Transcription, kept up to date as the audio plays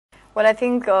Well, I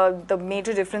think the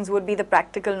major difference would be the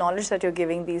practical knowledge that you're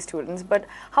giving these students. But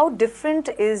how different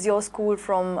is your school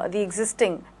from the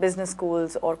existing business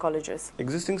schools or colleges?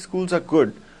 Existing schools are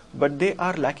good, but they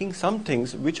are lacking some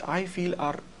things which I feel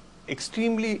are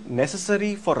extremely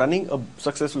necessary for running a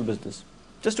successful business.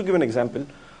 Just to give an example,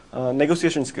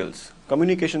 negotiation skills,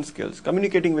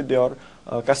 communicating with your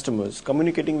customers,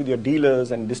 communicating with your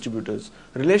dealers and distributors,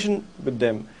 relation with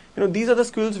them. These are the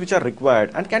skills which are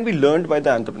required and can be learned by the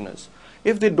entrepreneurs.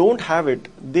 If they don't have it,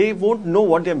 they won't know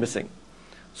what they're missing.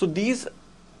 So these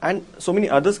and so many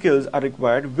other skills are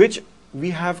required, which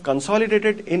we have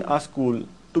consolidated in our school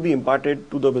to be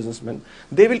imparted to the businessmen.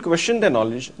 They will question their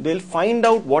knowledge, they'll find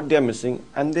out what they're missing,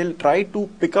 and they'll try to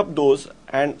pick up those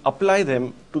and apply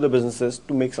them to the businesses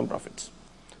to make some profits.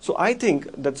 So I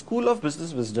think that School of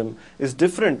Business Wisdom is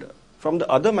different from the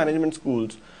other management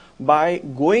schools by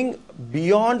going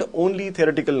beyond only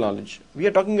theoretical knowledge. We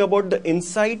are talking about the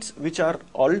insights which are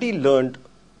already learned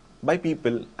by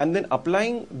people and then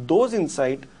applying those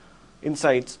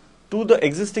insights to the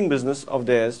existing business of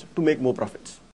theirs to make more profits.